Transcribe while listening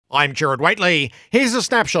I'm Gerard Whateley. Here's a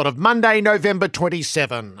snapshot of Monday, November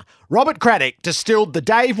 27. Robert Craddock distilled the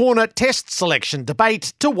Dave Warner Test selection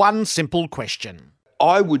debate to one simple question.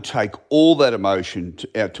 I would take all that emotion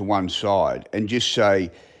out to one side and just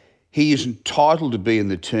say he is entitled to be in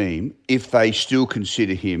the team if they still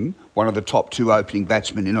consider him one of the top two opening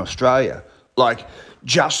batsmen in Australia. Like,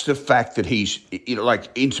 just the fact that he's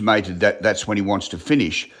intimated that that's when he wants to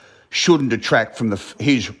finish shouldn't detract from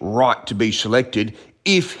his right to be selected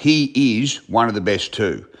if he is one of the best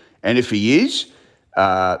two. And if he is,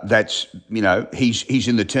 he's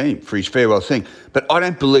in the team for his farewell thing. But I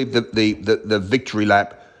don't believe that the victory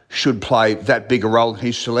lap should play that big a role in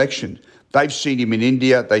his selection. They've seen him in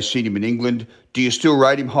India, they've seen him in England. Do you still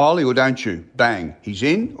rate him highly or don't you? Bang, he's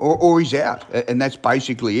in or he's out. And that's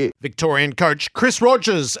basically it. Victorian coach Chris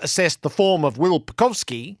Rogers assessed the form of Will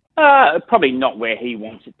Pucovski. Probably not where he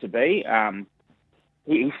wants it to be.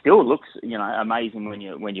 He still looks, amazing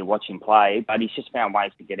when you watch him play, but he's just found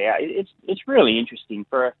ways to get out. It's really interesting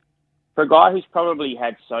for a guy who's probably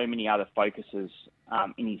had so many other focuses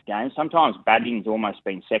in his game. Sometimes batting's almost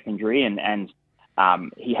been secondary, and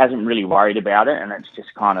he hasn't really worried about it, and it's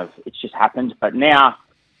just happened. But now,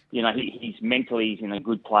 he's mentally in a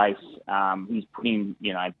good place. He's putting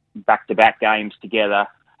back-to-back games together,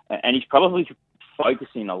 and he's probably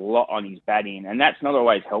focusing a lot on his batting, and that's not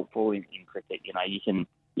always helpful in cricket. You can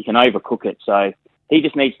overcook it. So he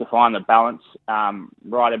just needs to find the balance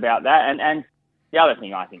right about that. And the other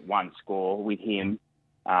thing, I think, one score with him,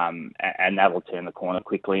 and that'll turn the corner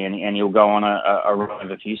quickly, and he'll go on a run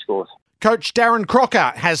of a few scores. Coach Darren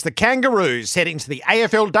Crocker has the Kangaroos heading to the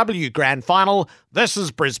AFLW Grand Final. This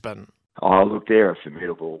is Brisbane. Oh, look, they're a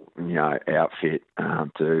formidable, outfit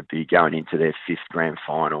to be going into their fifth grand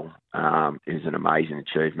final. Is an amazing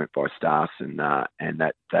achievement by Stars and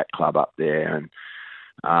that club up there. And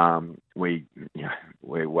we're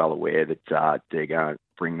well aware that they're going to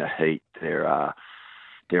bring the heat. They're a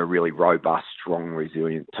really robust, strong,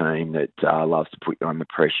 resilient team that loves to put you under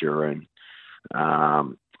pressure. And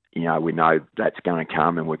we know that's going to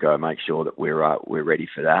come, and we've got to make sure that we're ready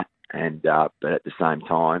for that. And but at the same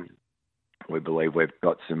time, we believe we've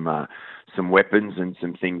got some weapons and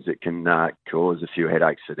some things that can cause a few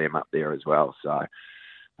headaches for them up there as well. So,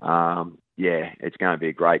 it's going to be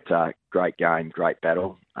a great game, great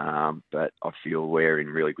battle. But I feel we're in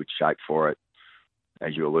really good shape for it.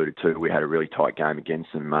 As you alluded to, we had a really tight game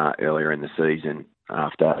against them earlier in the season.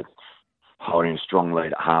 After holding a strong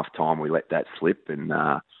lead at half-time, we let that slip.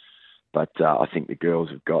 But I think the girls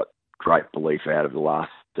have got great belief out of the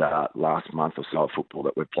last month or so of football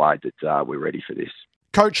that we've played that we're ready for this.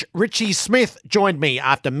 Coach Richie Smith joined me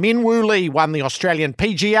after Min Woo Lee won the Australian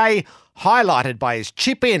PGA, highlighted by his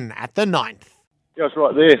chip in at the 9th. Yeah, it's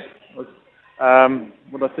right there.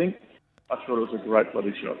 What I think, I thought it was a great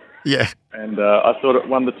bloody shot. Yeah. And I thought it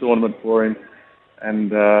won the tournament for him.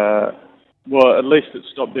 And, at least it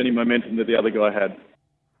stopped any momentum that the other guy had.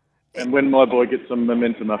 And when my boy gets some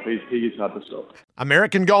momentum up, he is hard to stop.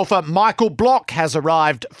 American golfer Michael Block has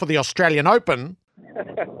arrived for the Australian Open.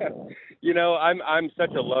 I'm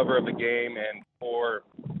such a lover of the game, and for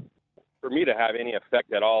me to have any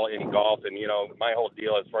effect at all in golf, and my whole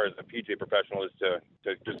deal as far as a PGA professional is to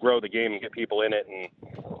just grow the game and get people in it. And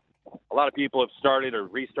a lot of people have started or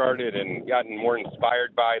restarted and gotten more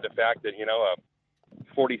inspired by the fact that a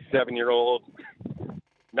 47-year-old,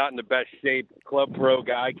 not in the best shape club pro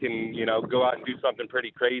guy can, go out and do something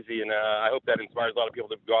pretty crazy. And I hope that inspires a lot of people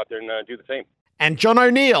to go out there and do the same. And John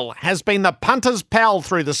O'Neill has been the punter's pal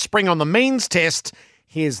through the spring on the means test.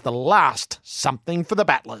 Here's the last something for the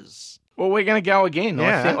battlers. Well, we're going to go again.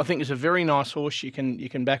 Yeah. I think it's a very nice horse you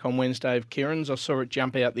can back on Wednesday of Kieran's. I saw it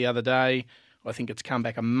jump out the other day. I think it's come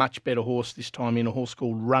back a much better horse this time in a horse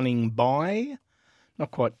called Running By.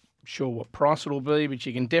 Not quite sure what price it'll be, but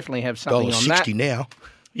you can definitely have something on that. $1.60 now.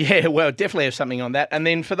 Yeah, well, definitely have something on that. And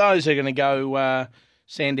then for those who are going to go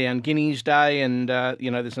Sandown Guineas Day and,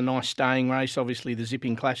 there's a nice staying race, obviously the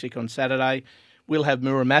Zipping Classic on Saturday. We'll have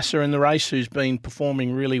Muramasa in the race, who's been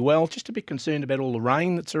performing really well. Just a bit concerned about all the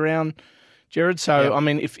rain that's around, Gerard. So, yep. I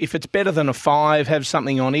mean, if it's better than a 5, have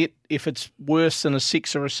something on it. If it's worse than a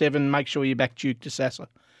 6 or a 7, make sure you back Duke to Sasa.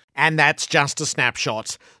 And that's just a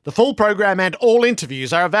snapshot. The full program and all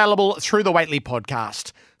interviews are available through the Whateley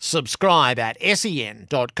podcast. Subscribe at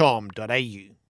sen.com.au.